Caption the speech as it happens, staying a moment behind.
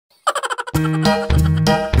There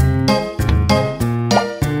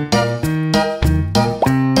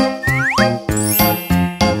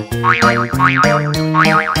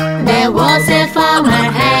was a farmer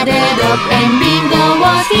had a dog, and Bingo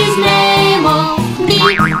was his name. Oh,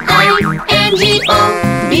 B-I-N-G-O,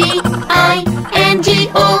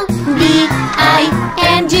 B-I-N-G-O,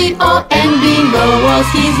 B-I-N-G-O, and Bingo was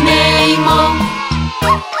his name. Oh.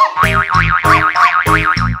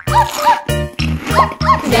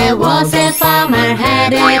 There was a farmer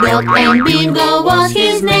had a dog, and Bingo was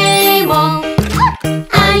his name. Oh,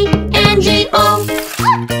 I-N-G-O,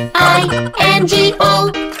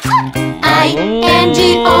 I-N-G-O,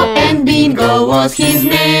 I-N-G-O, and Bingo was his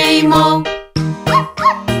name. Oh.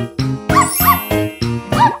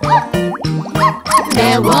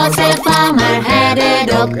 There was a farmer had a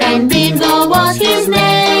dog, and Bingo was his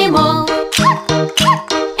name. Oh,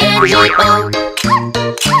 N-G-O,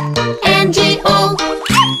 N-G-O,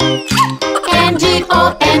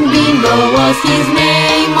 N-G-O, and Bingo was his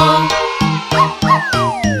name. Oh.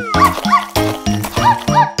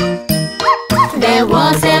 There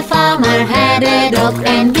was a farmer had a dog,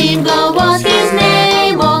 and Bingo was his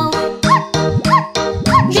name. Oh,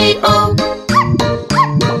 G-O,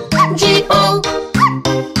 G-O,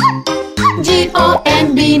 G-O,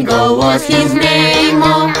 and Bingo was his name.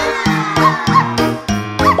 Oh.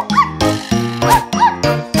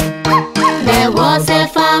 There was a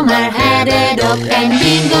farmer had a dog, and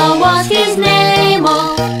Bingo was his name.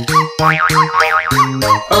 Oh, oh,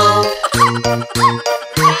 oh,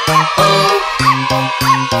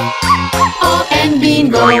 oh, and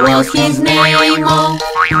Bingo was his name. Oh.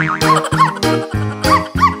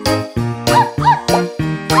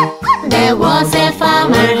 There was a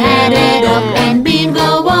farmer had a dog, and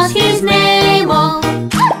Bingo was his name. Oh,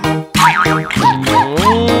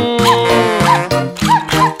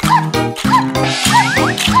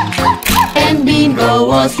 and Bingo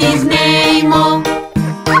was his name. Oh.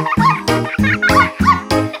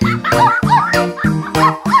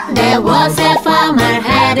 There was a farmer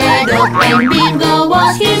had a dog, and Bingo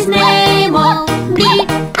was his name. Oh,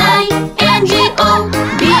 B-I-N-G-O,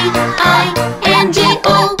 B-I-N-G-O,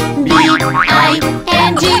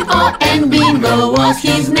 B-I-N-G-O, and Bingo was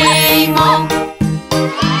his name. Oh.